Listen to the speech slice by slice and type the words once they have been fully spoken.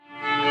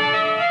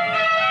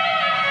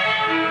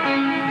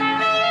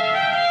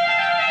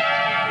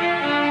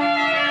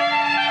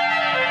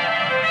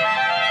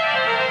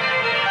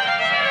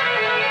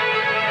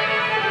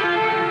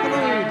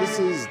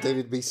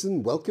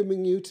Jason,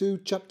 welcoming you to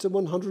chapter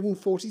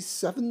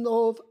 147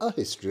 of A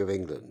History of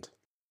England.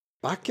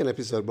 Back in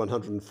episode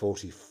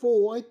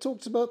 144, I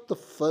talked about the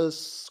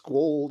first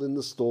squall in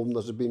the storm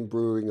that had been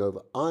brewing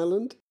over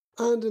Ireland,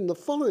 and in the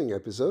following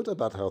episode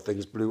about how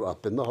things blew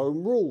up in the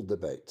Home Rule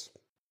debate.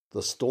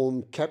 The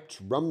storm kept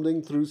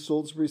rumbling through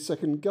Salisbury's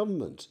second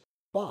government,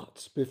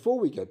 but before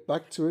we get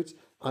back to it,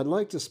 I'd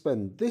like to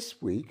spend this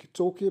week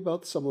talking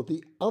about some of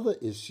the other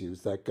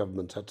issues that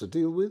government had to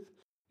deal with,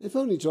 if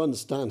only to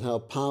understand how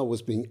power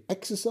was being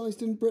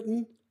exercised in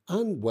Britain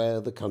and where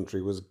the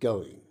country was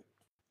going.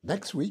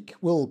 Next week,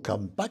 we'll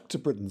come back to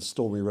Britain's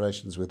stormy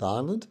relations with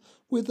Ireland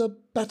with a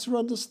better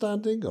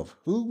understanding of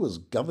who was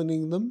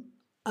governing them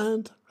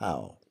and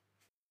how.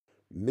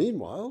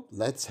 Meanwhile,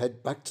 let's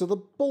head back to the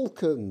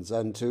Balkans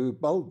and to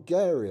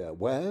Bulgaria,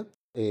 where,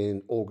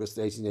 in August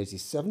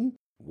 1887,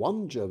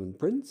 one German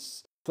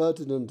prince,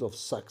 Ferdinand of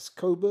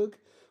Saxe-Coburg,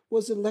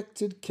 was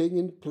elected king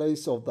in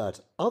place of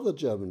that other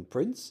German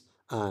prince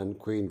and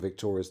Queen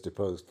Victoria's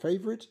deposed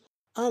favourite,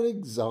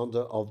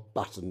 Alexander of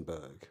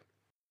Battenberg.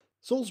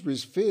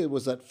 Salisbury's fear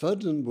was that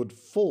Ferdinand would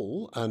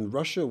fall and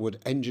Russia would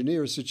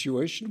engineer a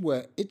situation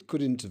where it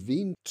could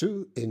intervene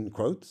to, in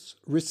quotes,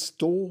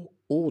 restore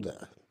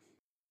order.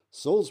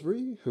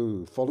 Salisbury,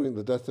 who, following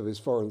the death of his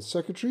foreign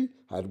secretary,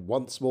 had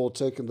once more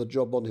taken the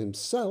job on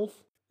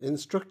himself,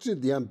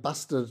 instructed the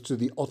ambassador to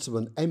the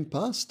Ottoman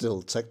Empire,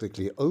 still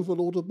technically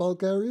overlord of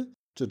Bulgaria,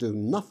 to do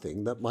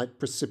nothing that might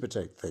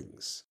precipitate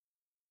things.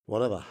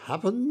 "Whatever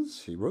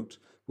happens," he wrote,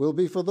 "will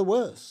be for the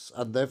worse,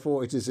 and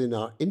therefore it is in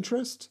our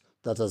interest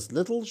that as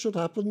little should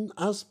happen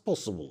as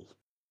possible."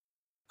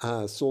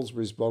 As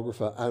Salisbury's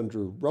biographer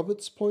Andrew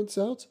Roberts points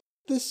out,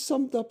 this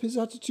summed up his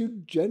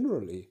attitude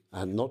generally,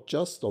 and not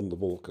just on the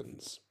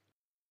Balkans.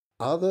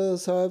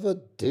 Others,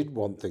 however, did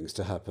want things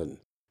to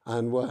happen,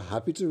 and were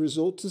happy to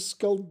resort to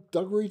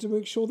skullduggery to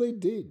make sure they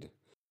did.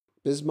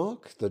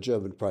 Bismarck, the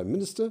German Prime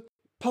Minister,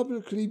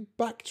 publicly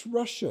backed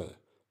Russia,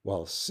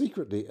 while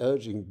secretly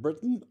urging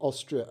Britain,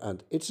 Austria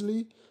and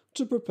Italy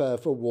to prepare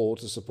for war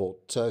to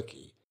support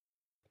Turkey.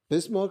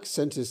 Bismarck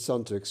sent his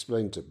son to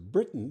explain to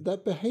Britain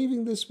that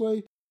behaving this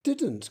way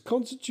didn't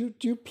constitute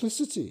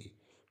duplicity,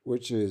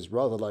 which is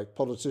rather like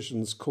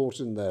politicians caught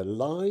in their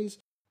lies,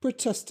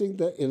 protesting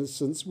their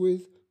innocence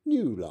with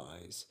new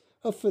lies,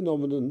 a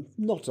phenomenon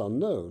not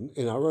unknown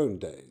in our own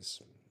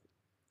days.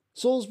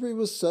 Salisbury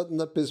was certain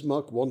that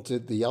Bismarck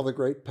wanted the other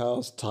great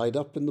powers tied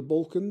up in the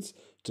Balkans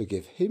to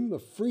give him a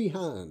free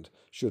hand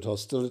should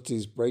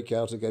hostilities break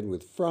out again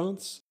with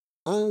France,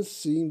 as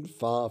seemed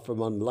far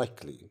from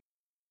unlikely.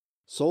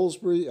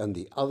 Salisbury and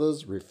the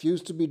others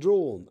refused to be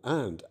drawn,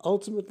 and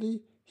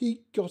ultimately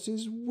he got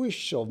his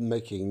wish of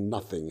making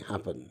nothing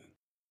happen.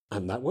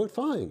 And that worked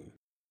fine.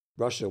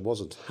 Russia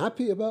wasn't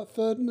happy about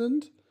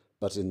Ferdinand,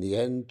 but in the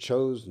end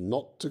chose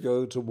not to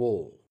go to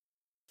war.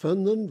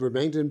 Ferdinand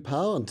remained in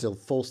power until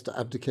forced to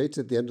abdicate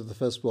at the end of the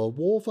First World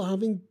War for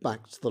having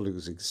backed the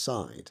losing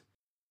side.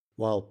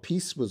 While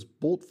peace was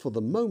bought for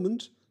the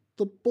moment,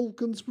 the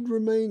Balkans would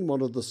remain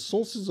one of the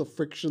sources of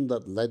friction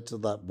that led to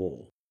that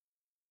war.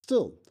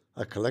 Still,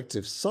 a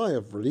collective sigh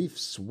of relief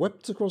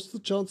swept across the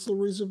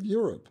chancelleries of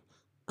Europe,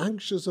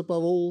 anxious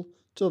above all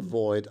to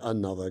avoid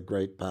another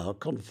great power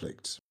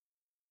conflict.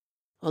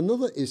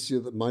 Another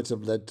issue that might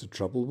have led to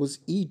trouble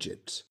was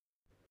Egypt.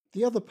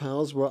 The other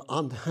powers were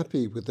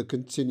unhappy with the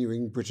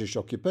continuing British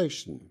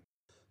occupation.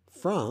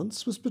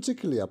 France was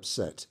particularly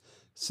upset,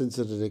 since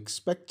it had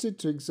expected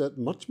to exert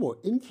much more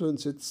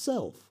influence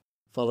itself,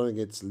 following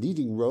its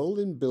leading role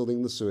in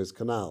building the Suez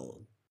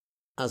Canal.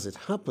 As it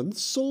happened,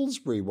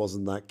 Salisbury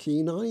wasn't that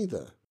keen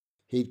either.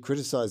 He'd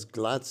criticised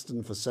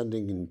Gladstone for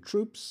sending in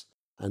troops,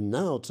 and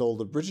now told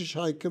the British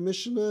High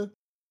Commissioner,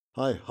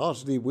 "I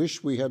heartily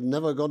wish we had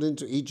never gone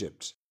into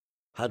Egypt.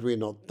 Had we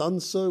not done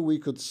so, we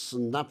could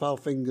snap our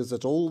fingers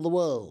at all the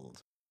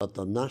world. But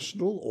the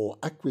national or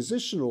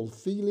acquisitional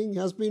feeling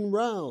has been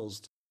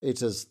roused. It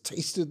has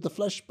tasted the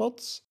flesh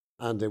pots,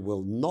 and it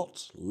will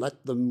not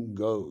let them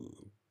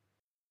go."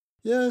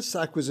 Yes,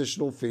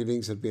 acquisitional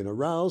feelings had been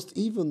aroused,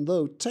 even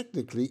though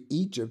technically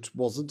Egypt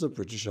wasn't a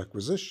British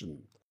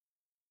acquisition.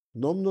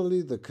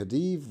 Nominally, the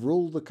Khedive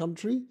ruled the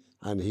country,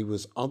 and he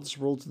was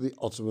answerable to the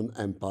Ottoman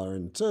Empire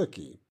in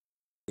Turkey.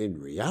 In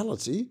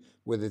reality,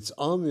 with its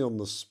army on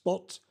the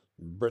spot,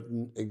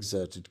 Britain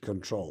exerted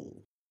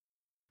control.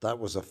 That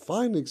was a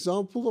fine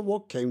example of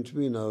what came to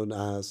be known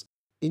as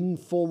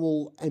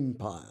informal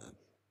empire.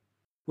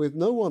 With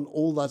no one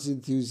all that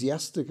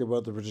enthusiastic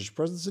about the British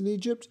presence in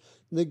Egypt,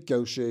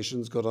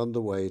 negotiations got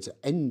underway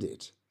to end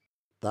it.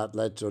 That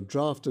led to a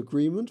draft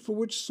agreement for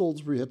which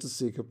Salisbury had to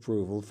seek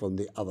approval from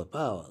the other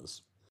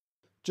powers.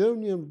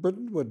 Germany and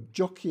Britain were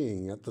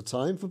jockeying at the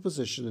time for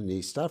position in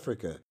East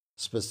Africa,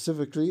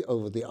 specifically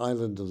over the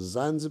island of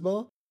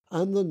Zanzibar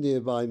and the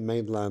nearby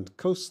mainland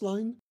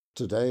coastline,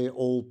 today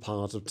all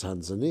part of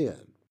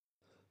Tanzania.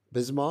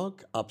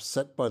 Bismarck,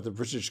 upset by the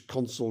British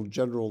Consul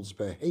General's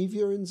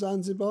behaviour in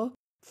Zanzibar,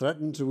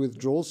 threatened to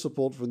withdraw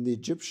support from the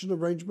Egyptian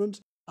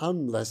arrangement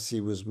unless he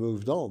was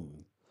moved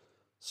on.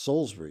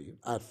 Salisbury,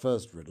 at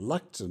first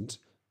reluctant,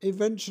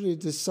 eventually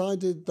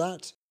decided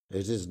that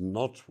it is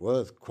not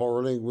worth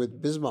quarrelling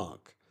with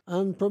Bismarck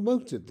and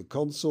promoted the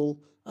consul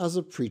as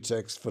a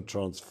pretext for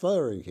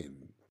transferring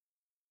him.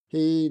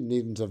 He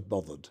needn't have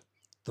bothered.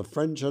 The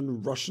French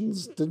and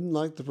Russians didn't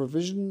like the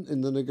provision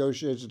in the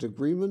negotiated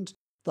agreement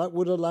that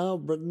would allow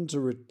Britain to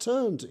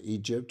return to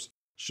Egypt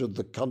should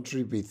the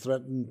country be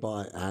threatened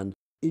by an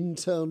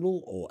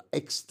internal or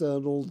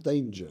external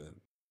danger.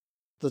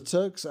 The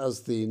Turks,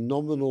 as the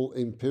nominal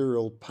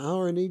imperial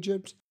power in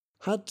Egypt,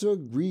 had to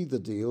agree the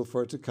deal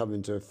for it to come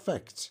into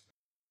effect.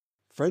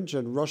 French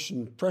and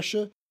Russian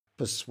pressure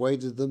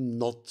persuaded them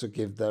not to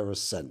give their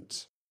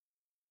assent.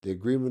 The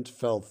agreement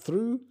fell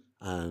through,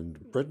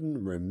 and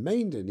Britain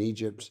remained in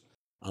Egypt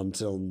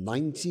until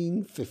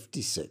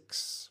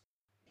 1956.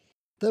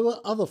 There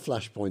were other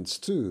flashpoints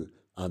too.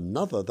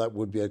 Another that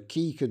would be a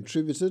key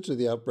contributor to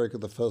the outbreak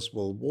of the First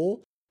World War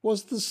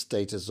was the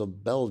status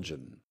of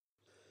Belgium.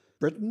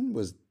 Britain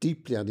was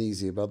deeply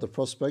uneasy about the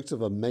prospect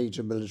of a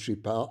major military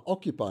power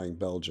occupying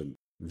Belgium,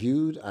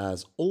 viewed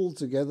as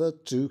altogether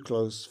too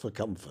close for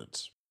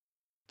comfort.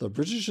 The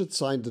British had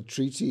signed a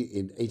treaty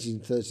in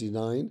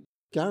 1839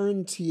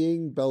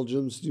 guaranteeing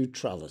Belgium's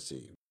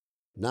neutrality.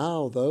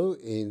 Now, though,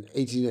 in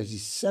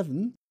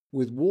 1887,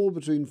 with war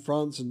between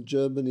France and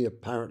Germany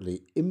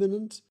apparently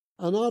imminent,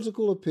 an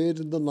article appeared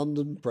in the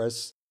London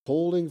press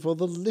calling for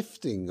the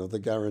lifting of the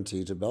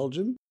guarantee to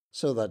Belgium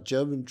so that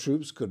German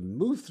troops could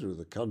move through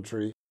the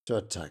country to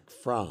attack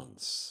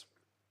France.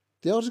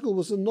 The article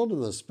was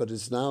anonymous, but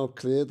it's now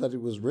clear that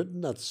it was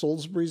written at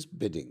Salisbury's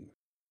bidding.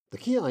 The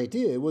key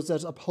idea was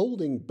that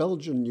upholding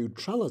Belgian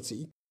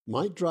neutrality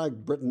might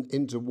drag Britain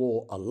into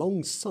war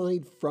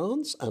alongside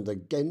France and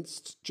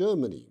against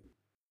Germany.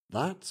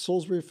 That,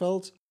 Salisbury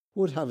felt,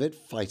 would have it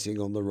fighting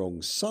on the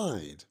wrong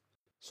side.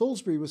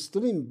 Salisbury was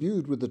still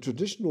imbued with the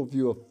traditional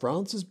view of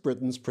France as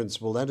Britain's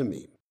principal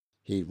enemy.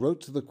 He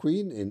wrote to the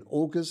Queen in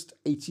August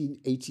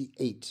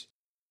 1888,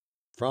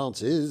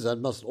 "France is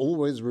and must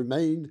always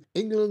remain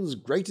England's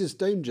greatest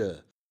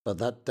danger, but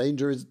that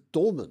danger is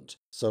dormant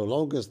so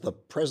long as the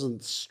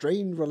present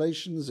strained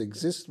relations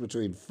exist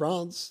between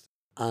France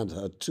and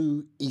her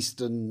two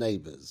eastern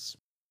neighbours."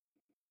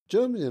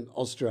 Germany and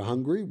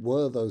Austria-Hungary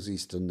were those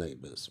eastern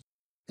neighbours.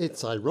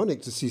 It's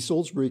ironic to see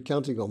Salisbury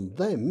counting on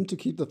them to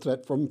keep the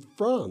threat from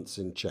France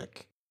in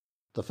check.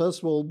 The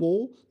First World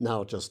War,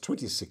 now just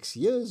 26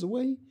 years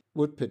away,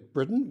 would pit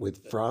Britain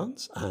with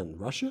France and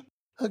Russia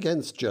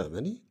against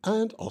Germany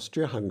and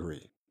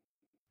Austria-Hungary.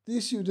 The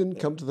issue didn't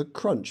come to the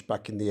crunch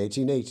back in the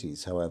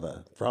 1880s,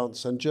 however.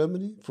 France and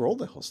Germany, for all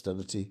their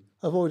hostility,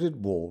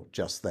 avoided war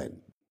just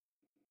then.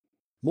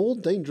 More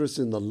dangerous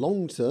in the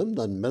long term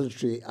than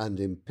military and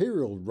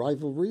imperial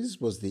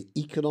rivalries was the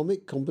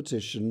economic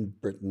competition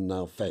Britain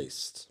now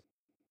faced.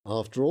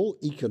 After all,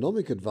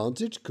 economic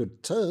advantage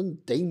could turn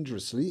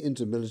dangerously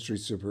into military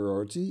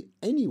superiority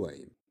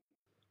anyway.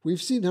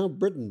 We've seen how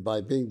Britain,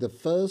 by being the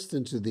first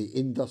into the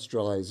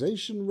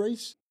industrialization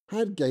race,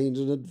 had gained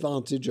an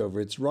advantage over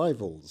its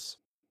rivals.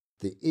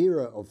 The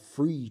era of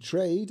free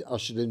trade,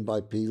 ushered in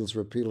by Peel's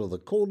repeal of the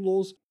Corn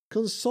Laws,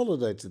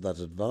 consolidated that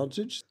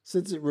advantage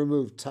since it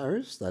removed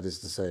tariffs, that is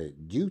to say,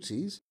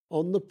 duties,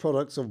 on the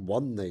products of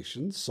one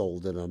nation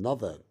sold in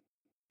another.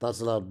 That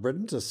allowed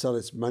Britain to sell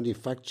its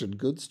manufactured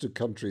goods to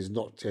countries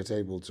not yet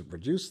able to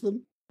produce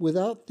them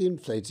without the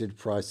inflated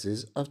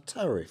prices a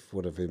tariff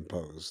would have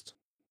imposed.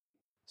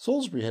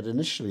 Salisbury had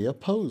initially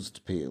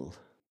opposed Peel.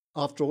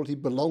 After all, he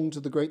belonged to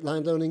the great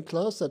landowning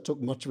class that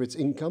took much of its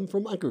income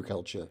from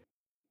agriculture.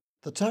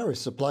 The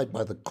tariffs applied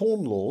by the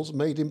Corn Laws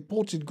made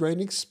imported grain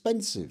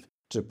expensive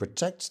to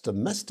protect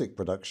domestic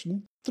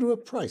production through a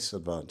price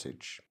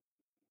advantage.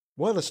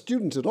 While a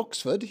student at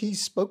Oxford, he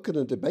spoke in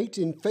a debate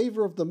in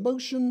favour of the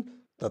motion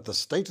that the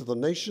state of the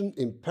nation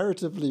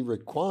imperatively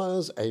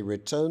requires a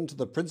return to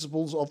the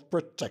principles of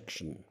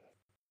protection.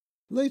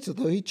 Later,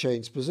 though, he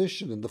changed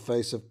position in the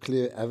face of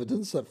clear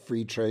evidence that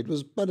free trade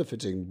was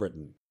benefiting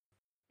Britain.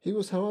 He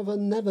was, however,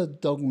 never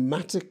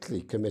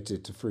dogmatically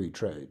committed to free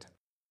trade.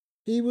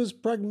 He was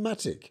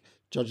pragmatic,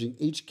 judging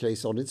each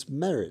case on its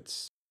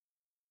merits.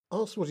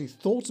 Asked what he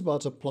thought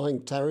about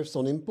applying tariffs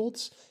on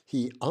imports,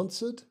 he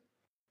answered,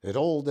 "It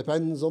all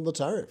depends on the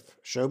tariff.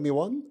 Show me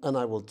one, and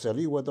I will tell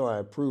you whether I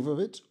approve of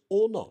it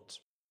or not."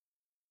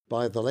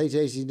 By the late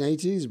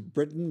 1880s,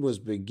 Britain was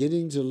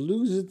beginning to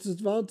lose its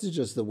advantage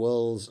as the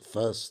world's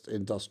first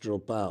industrial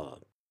power.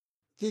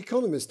 The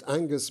economist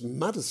Angus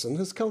Maddison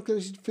has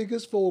calculated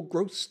figures for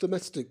gross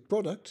domestic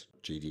product,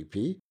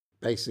 GDP,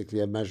 basically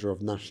a measure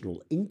of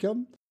national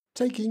income,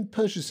 taking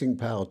purchasing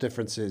power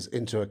differences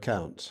into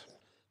account,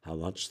 how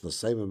much the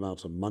same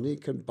amount of money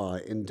can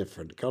buy in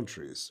different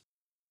countries.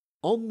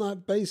 On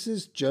that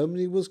basis,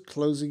 Germany was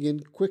closing in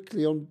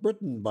quickly on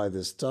Britain by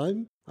this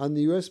time, and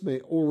the US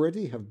may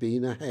already have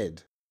been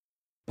ahead.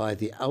 By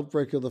the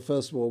outbreak of the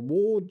First World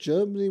War,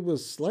 Germany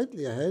was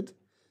slightly ahead,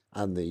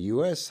 and the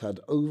US had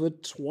over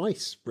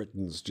twice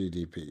Britain's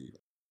GDP.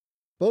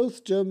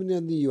 Both Germany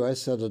and the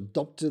US had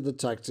adopted the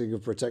tactic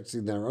of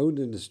protecting their own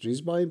industries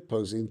by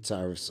imposing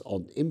tariffs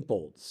on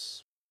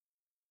imports.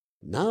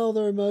 Now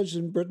there emerged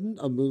in Britain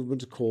a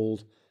movement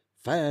called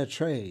fair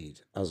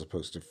trade as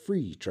opposed to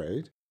free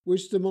trade,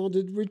 which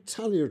demanded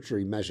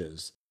retaliatory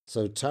measures,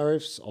 so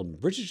tariffs on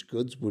British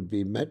goods would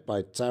be met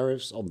by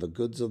tariffs on the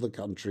goods of the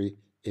country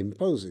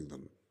imposing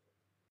them.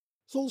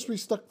 Salisbury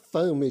stuck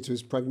firmly to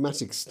his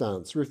pragmatic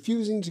stance,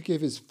 refusing to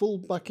give his full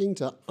backing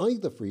to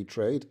either free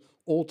trade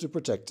or to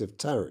protective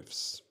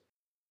tariffs.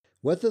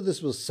 Whether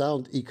this was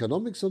sound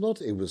economics or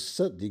not, it was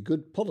certainly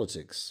good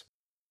politics.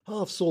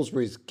 Half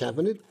Salisbury's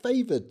cabinet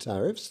favoured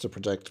tariffs to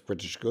protect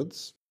British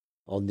goods.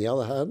 On the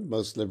other hand,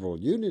 most Liberal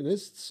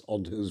Unionists,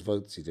 on whose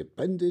votes he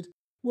depended,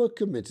 were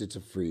committed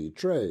to free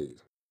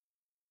trade.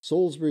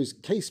 Salisbury's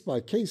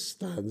case-by-case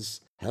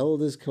stance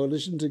held his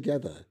coalition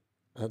together,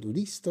 at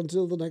least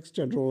until the next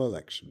general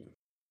election.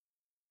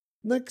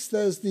 Next,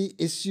 there's the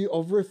issue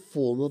of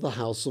reform of the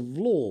House of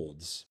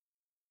Lords.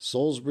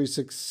 Salisbury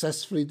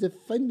successfully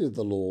defended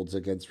the Lords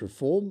against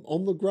reform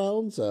on the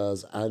grounds,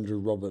 as Andrew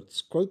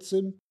Roberts quotes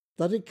him,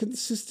 that it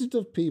consisted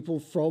of people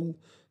from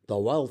the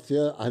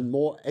wealthier and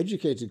more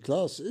educated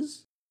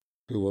classes,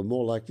 who were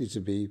more likely to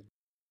be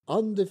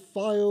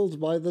undefiled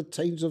by the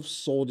taint of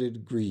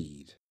sordid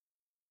greed.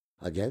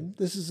 Again,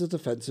 this is a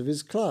defence of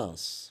his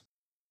class.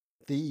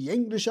 The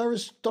English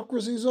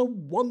aristocracy is a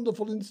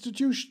wonderful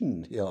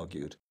institution, he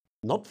argued,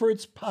 not for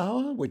its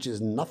power, which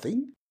is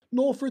nothing,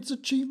 nor for its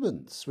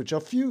achievements, which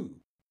are few,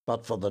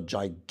 but for the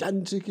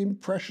gigantic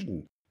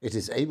impression it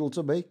is able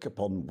to make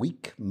upon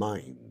weak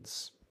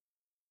minds.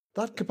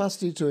 That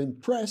capacity to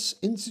impress,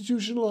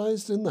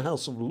 institutionalised in the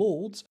House of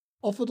Lords,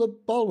 offered a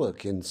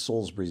bulwark, in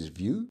Salisbury's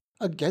view,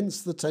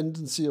 against the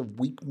tendency of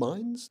weak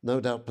minds,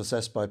 no doubt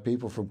possessed by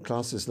people from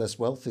classes less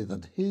wealthy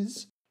than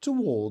his,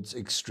 towards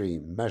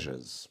extreme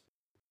measures.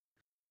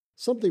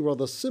 Something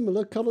rather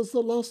similar colours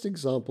the last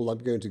example I'm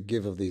going to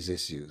give of these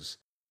issues.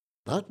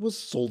 That was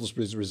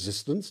Salisbury's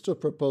resistance to a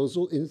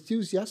proposal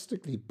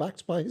enthusiastically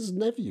backed by his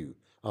nephew,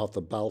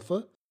 Arthur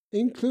Balfour,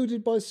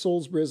 included by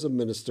Salisbury as a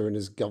minister in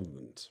his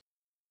government.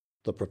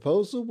 The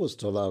proposal was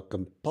to allow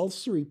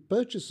compulsory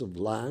purchase of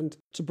land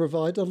to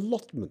provide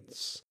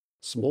allotments,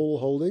 small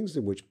holdings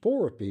in which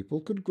poorer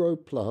people could grow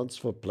plants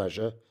for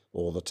pleasure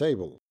or the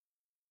table.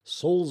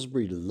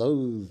 Salisbury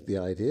loathed the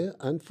idea,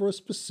 and for a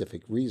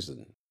specific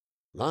reason.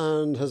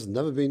 Land has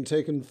never been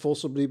taken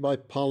forcibly by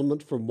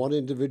Parliament from one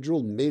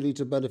individual merely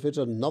to benefit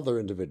another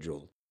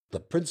individual. The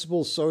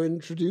principle so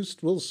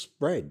introduced will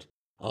spread.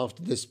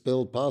 After this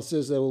bill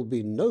passes, there will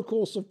be no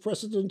course of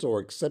precedent or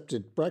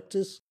accepted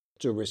practice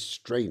to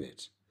restrain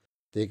it.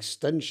 The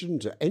extension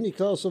to any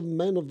class of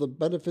men of the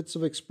benefits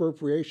of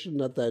expropriation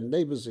at their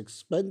neighbours'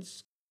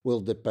 expense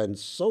will depend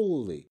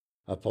solely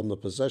upon the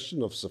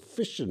possession of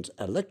sufficient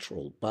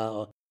electoral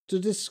power to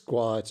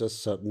disquiet a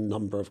certain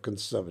number of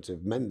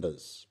Conservative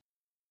members.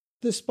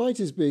 Despite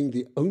his being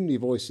the only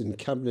voice in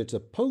Cabinet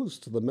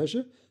opposed to the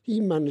measure, he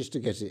managed to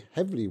get it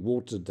heavily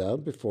watered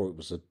down before it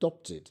was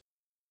adopted.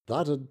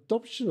 That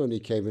adoption only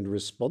came in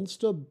response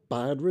to a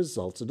bad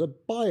result in a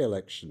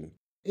by-election.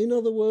 In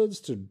other words,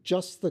 to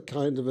just the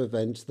kind of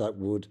event that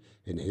would,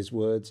 in his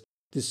words,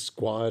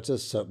 disquiet a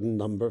certain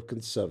number of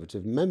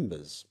Conservative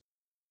members.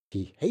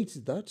 He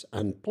hated that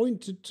and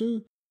pointed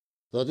to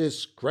the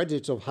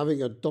discredit of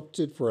having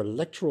adopted for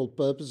electoral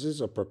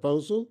purposes a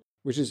proposal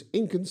which is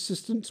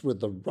inconsistent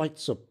with the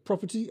rights of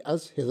property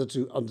as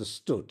hitherto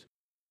understood.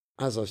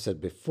 As I've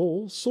said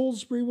before,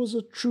 Salisbury was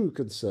a true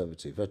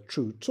Conservative, a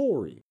true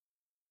Tory.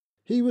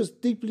 He was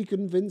deeply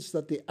convinced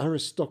that the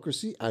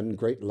aristocracy and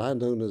great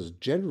landowners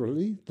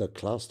generally, the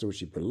class to which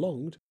he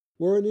belonged,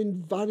 were an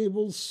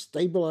invaluable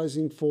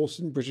stabilising force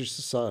in British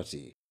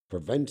society,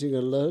 preventing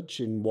a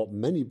lurch in what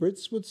many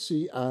Brits would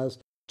see as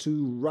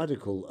too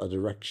radical a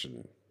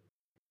direction.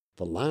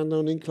 The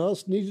landowning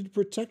class needed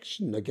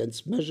protection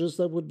against measures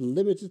that would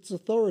limit its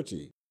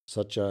authority,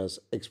 such as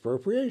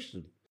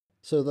expropriation,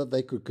 so that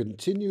they could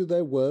continue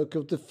their work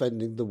of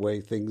defending the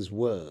way things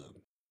were.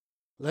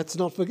 Let's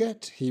not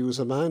forget, he was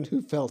a man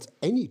who felt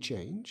any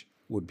change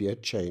would be a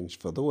change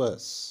for the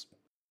worse.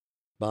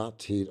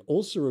 But he'd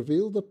also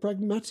revealed a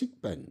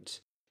pragmatic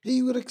bent.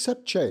 He would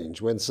accept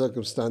change when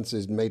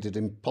circumstances made it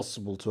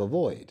impossible to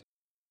avoid.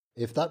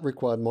 If that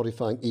required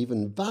modifying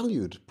even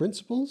valued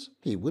principles,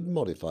 he would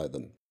modify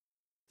them.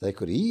 They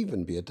could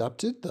even be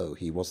adapted, though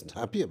he wasn't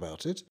happy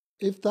about it,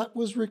 if that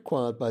was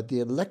required by the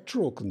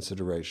electoral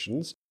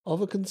considerations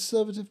of a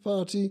Conservative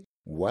Party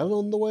well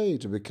on the way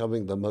to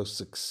becoming the most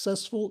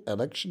successful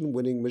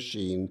election-winning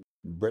machine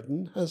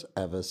Britain has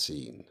ever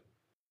seen.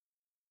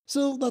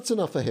 So that's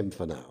enough for him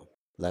for now.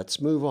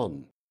 Let's move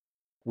on.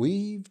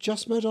 We've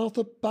just met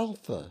Arthur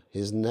Balfour,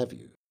 his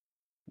nephew.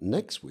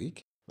 Next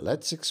week,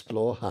 let's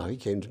explore how he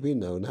came to be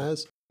known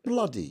as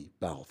Bloody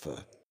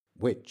Balfour,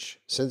 which,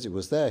 since it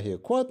was there he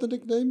acquired the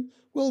nickname,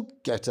 will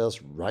get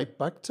us right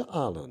back to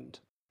Ireland,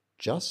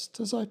 just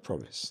as I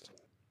promised.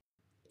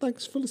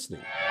 Thanks for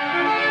listening.